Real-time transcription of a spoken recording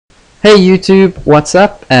Hey YouTube, what's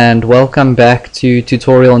up, and welcome back to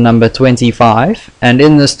tutorial number 25. And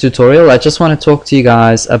in this tutorial I just want to talk to you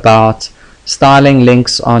guys about styling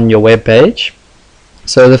links on your web page.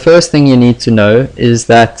 So the first thing you need to know is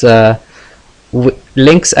that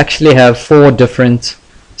links actually have 4 different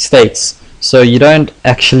states. So you don't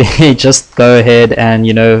actually just go ahead and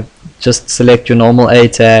just select your normal A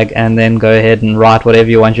tag and then go ahead and write whatever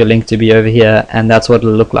you want your link to be over here, and that's what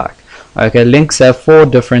it'll look like. Okay, links have 4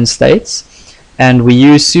 different states, and we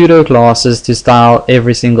use pseudo classes to style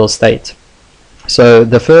every single state. So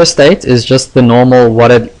the first state is just the normal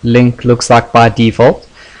what a link looks like by default.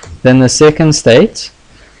 Then the second state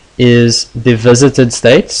is the visited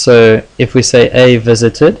state. So if we say a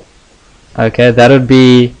visited, okay, that would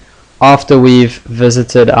be after we've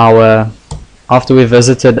visited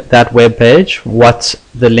that web page, what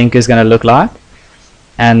the link is going to look like.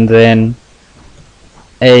 And then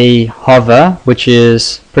a hover, which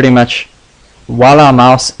is pretty much while our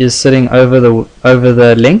mouse is sitting over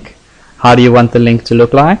the link, how do you want the link to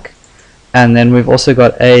look like. And then we've also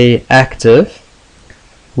got a active,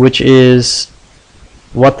 which is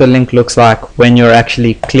what the link looks like when you're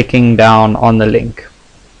actually clicking down on the link.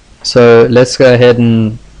 So let's go ahead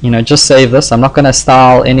and just save this. I'm not going to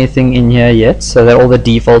style anything in here yet so that all the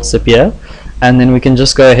defaults appear, and then we can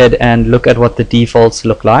just go ahead and look at what the defaults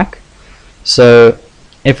look like. So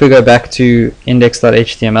if we go back to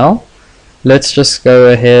index.html, let's just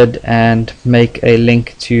go ahead and make a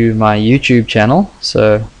link to my YouTube channel.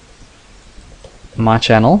 So my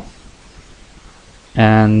channel,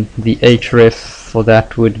 and the href for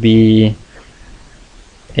that would be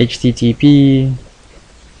http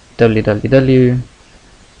www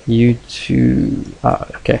youtube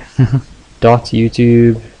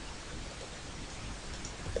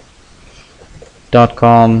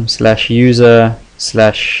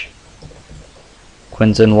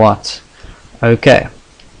youtube.com/user/Quinton Watt. Okay,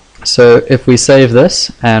 so if we save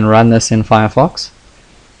this and run this in Firefox,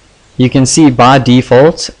 you can see by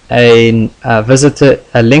default a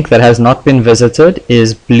link that has not been visited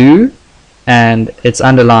is blue and it's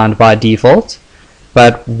underlined by default.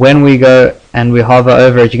 But when we go and we hover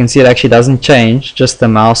over it, you can see it actually doesn't change, just the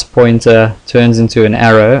mouse pointer turns into an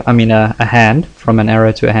arrow, a hand, from an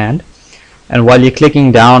arrow to a hand. And while you're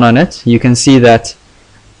clicking down on it, you can see that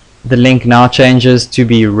the link now changes to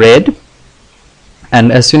be red.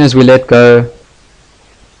 And as soon as we let go,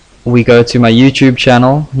 we go to my YouTube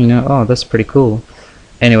channel, oh, that's pretty cool.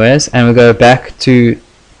 Anyways, and we go back to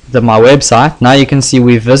my website. Now you can see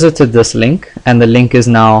we visited this link and the link is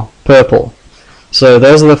now purple. So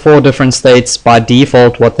those are the 4 different states by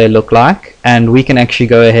default what they look like, and we can actually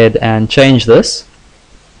go ahead and change this.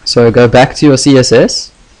 So go back to your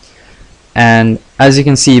CSS, and as you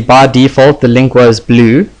can see by default the link was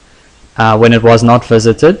blue when it was not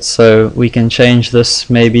visited. So we can change this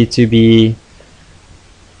maybe to be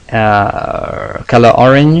color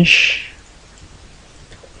orange,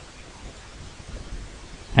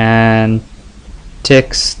 and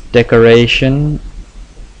text decoration,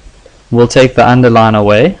 we'll take the underline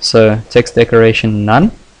away, so text decoration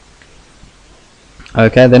none.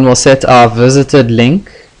 Okay, then we'll set our visited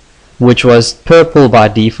link, which was purple by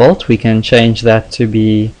default, we can change that to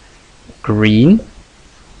be green.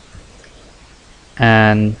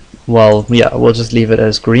 And well, yeah, we'll just leave it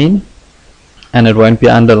as green, and it won't be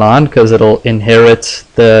underlined because it'll inherit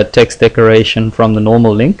the text decoration from the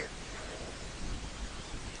normal link.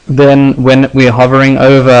 Then when we're hovering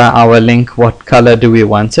over our link, what color do we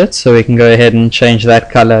want it? So we can go ahead and change that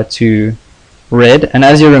color to red. And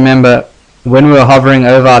as you remember, when we were hovering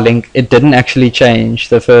over our link, it didn't actually change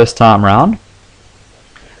the first time round.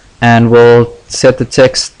 And we'll set the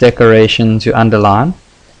text decoration to underline.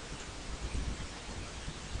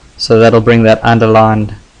 So that'll bring that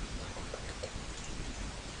underlined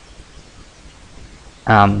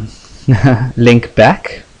link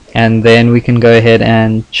back. And then we can go ahead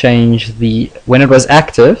and change when it was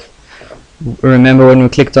active, remember when we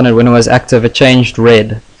clicked on it, when it was active it changed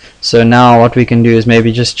red. So now what we can do is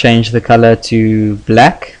maybe just change the color to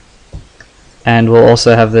black, and we'll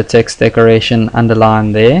also have the text decoration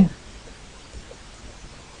underlined there.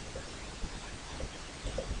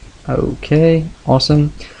 Okay,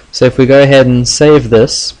 awesome. So if we go ahead and save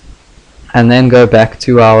this and then go back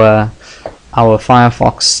to our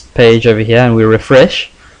Firefox page over here and we refresh,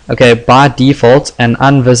 okay, by default an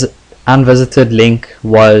unvisited link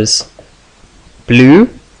was blue,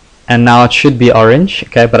 and now it should be orange.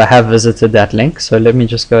 Okay, but I have visited that link, so let me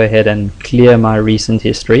just go ahead and clear my recent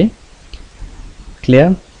history.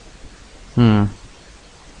 Clear.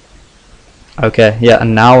 Okay, yeah,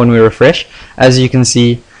 and now when we refresh, as you can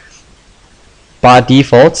see, by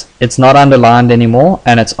default it's not underlined anymore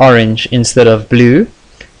and it's orange instead of blue,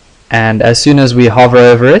 and as soon as we hover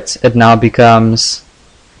over it, it now becomes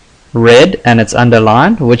red and it's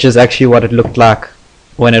underlined, which is actually what it looked like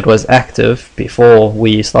when it was active before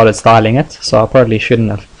we started styling it. So I probably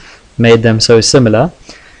shouldn't have made them so similar.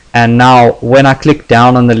 And now when I click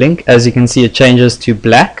down on the link, as you can see, it changes to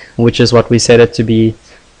black, which is what we set it to be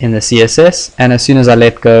in the CSS. And as soon as I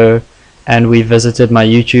let go and we visited my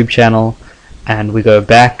YouTube channel and we go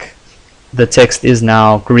back, the text is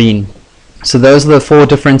now green. So those are the 4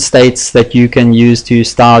 different states that you can use to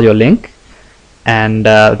style your link. And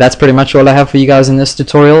that's pretty much all I have for you guys in this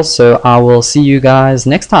tutorial, so I will see you guys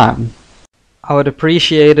next time. I would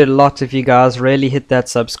appreciate it a lot if you guys really hit that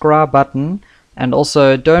subscribe button, and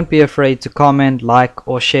also don't be afraid to comment, like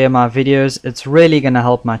or share my videos. It's really going to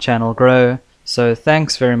help my channel grow. So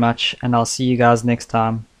thanks very much, and I'll see you guys next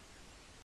time.